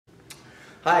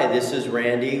Hi, this is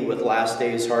Randy with Last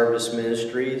Days Harvest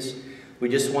Ministries. We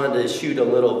just wanted to shoot a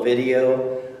little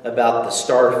video about the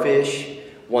starfish,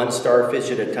 one starfish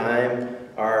at a time.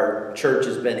 Our church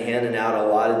has been handing out a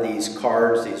lot of these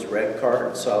cards, these red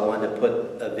cards, so I wanted to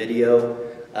put a video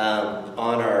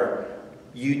on our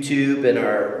YouTube and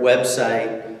our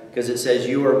website because it says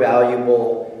you are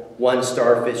valuable, one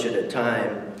starfish at a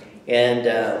time. And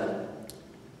a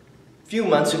few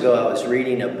months ago I was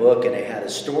reading a book and it had a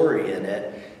story in it,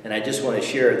 and I just want to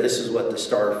share this is what the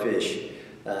starfish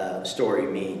story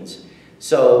means.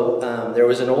 So there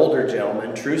was an older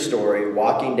gentleman, true story,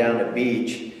 walking down a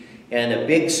beach, and a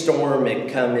big storm had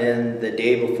come in the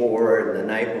day before and the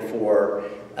night before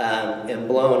and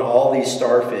blown all these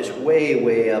starfish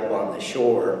way up on the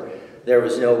shore. There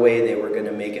was no way they were going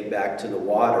to make it back to the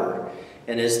water.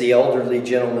 And as the elderly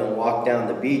gentleman walked down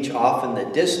the beach, off in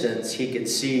the distance he could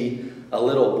see a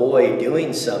little boy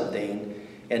doing something,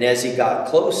 and as he got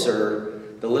closer,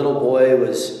 the little boy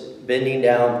was bending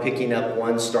down, picking up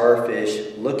one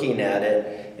starfish, looking at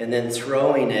it, and then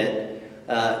throwing it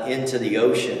into the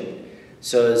ocean.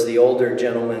 So as the older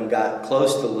gentleman got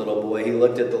close to the little boy, he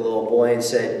looked at the little boy and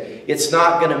said, "It's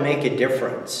not going to make a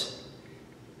difference."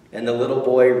 And the little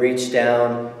boy reached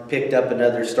down, picked up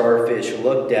another starfish,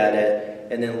 looked at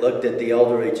it, and then looked at the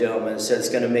elderly gentleman and said, "It's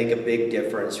going to make a big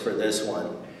difference for this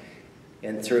one,"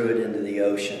 and threw it into the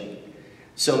ocean.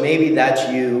 So maybe that's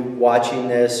you watching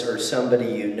this, or somebody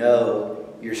you know.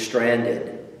 You're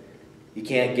stranded. You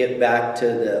can't get back to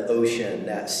the ocean,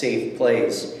 that safe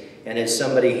place. And if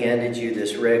somebody handed you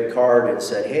this red card and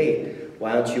said, "Hey,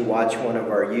 why don't you watch one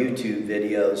of our YouTube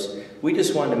videos?" We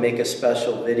just wanted to make a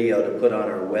special video to put on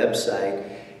our website.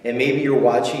 And maybe you're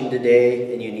watching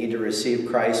today and you need to receive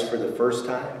Christ for the first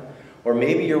time. Or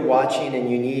maybe you're watching and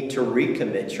you need to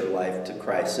recommit your life to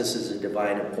Christ. This is a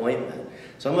divine appointment.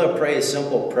 So I'm going to pray a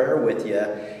simple prayer with you.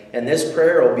 And this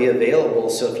prayer will be available,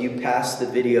 so if you pass the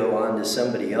video on to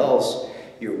somebody else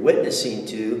you're witnessing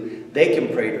to, they can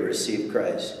pray to receive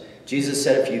Christ. Jesus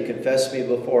said, "If you confess me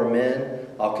before men,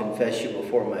 I'll confess you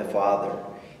before my Father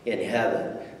in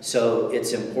heaven." So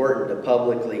it's important to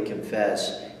publicly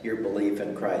confess your belief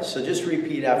in Christ. So just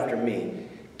repeat after me.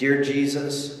 Dear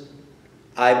Jesus,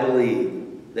 I believe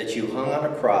that you hung on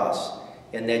a cross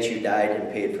and that you died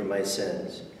and paid for my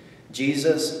sins.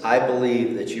 Jesus, I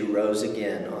believe that you rose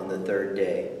again on the third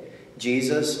day.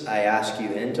 Jesus, I ask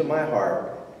you into my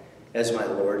heart as my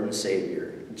Lord and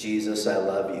Savior. Jesus, I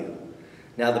love you.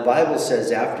 Now the Bible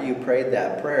says after you prayed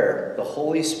that prayer, the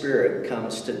Holy Spirit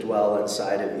comes to dwell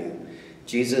inside of you.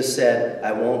 Jesus said,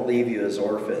 "I won't leave you as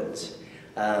orphans.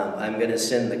 I'm going to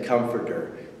send the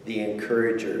Comforter, the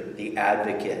Encourager, the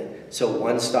Advocate." So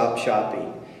one-stop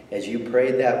shopping. As you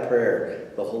prayed that prayer,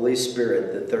 the Holy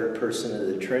Spirit, the third person of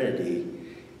the Trinity,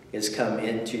 is come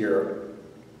into your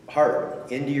heart,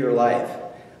 into your life,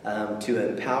 to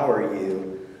empower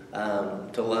you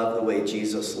to love the way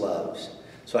Jesus loves.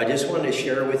 So I just wanted to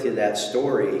share with you that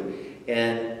story.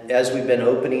 And as we've been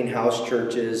opening house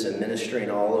churches and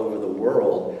ministering all over the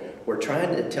world, we're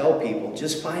trying to tell people,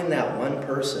 just find that one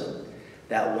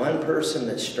person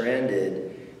that's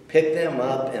stranded, pick them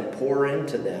up and pour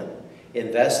into them,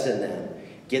 invest in them,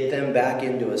 get them back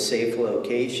into a safe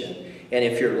location. And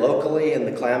if you're locally in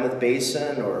the Klamath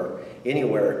Basin or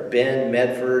anywhere, Bend,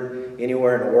 Medford,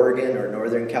 anywhere in Oregon or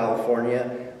Northern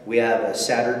California, we have a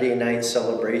Saturday night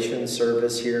celebration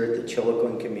service here at the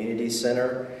Chiloquin Community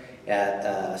Center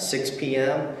at 6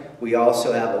 p.m. We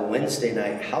also have a Wednesday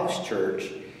night house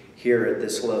church here at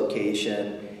this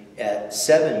location at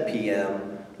 7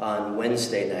 p.m. on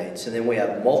Wednesday nights. And then we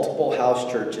have multiple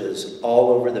house churches all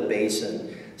over the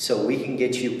basin, so we can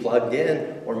get you plugged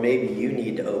in, or maybe you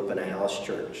need to open a house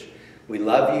church. We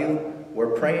love you.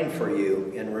 We're praying for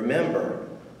you. And remember,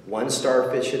 one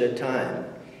starfish at a time.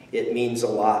 It means a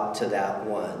lot to that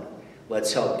one.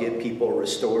 Let's help get people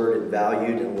restored and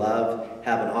valued and loved.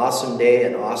 Have an awesome day,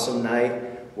 an awesome night.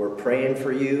 We're praying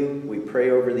for you. We pray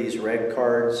over these red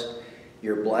cards.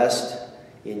 You're blessed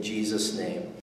in Jesus' name.